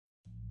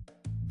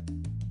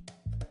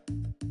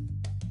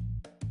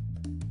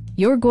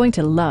You're going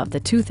to love the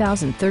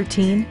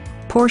 2013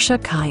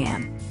 Porsche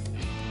Cayenne.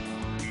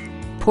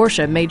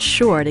 Porsche made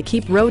sure to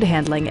keep road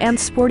handling and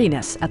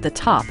sportiness at the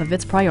top of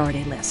its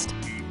priority list.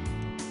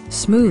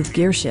 Smooth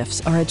gear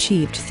shifts are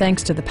achieved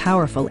thanks to the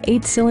powerful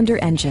 8-cylinder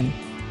engine,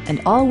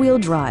 and all-wheel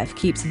drive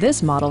keeps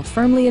this model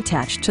firmly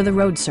attached to the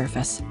road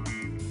surface.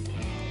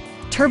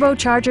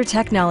 Turbocharger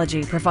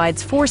technology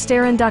provides forced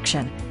air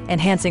induction,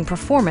 enhancing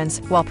performance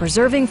while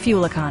preserving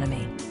fuel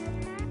economy.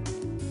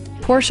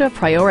 Porsche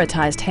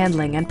prioritized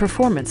handling and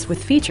performance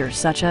with features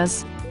such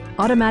as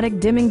automatic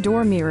dimming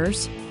door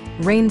mirrors,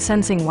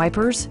 rain-sensing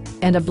wipers,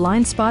 and a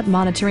blind spot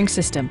monitoring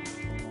system.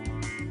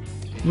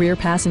 Rear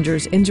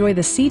passengers enjoy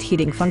the seat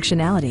heating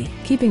functionality,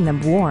 keeping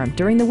them warm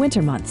during the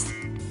winter months.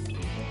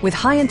 With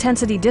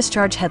high-intensity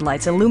discharge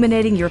headlights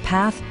illuminating your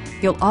path,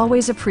 you'll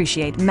always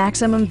appreciate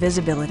maximum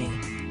visibility.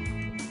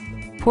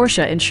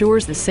 Porsche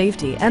ensures the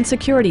safety and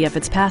security of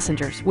its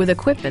passengers with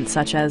equipment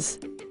such as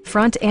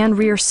front and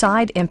rear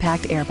side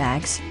impact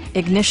airbags,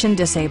 ignition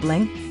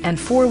disabling, and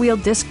 4-wheel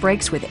disc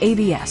brakes with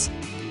ABS.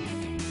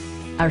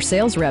 Our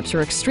sales reps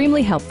are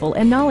extremely helpful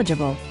and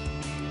knowledgeable.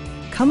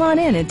 Come on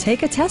in and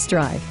take a test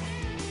drive.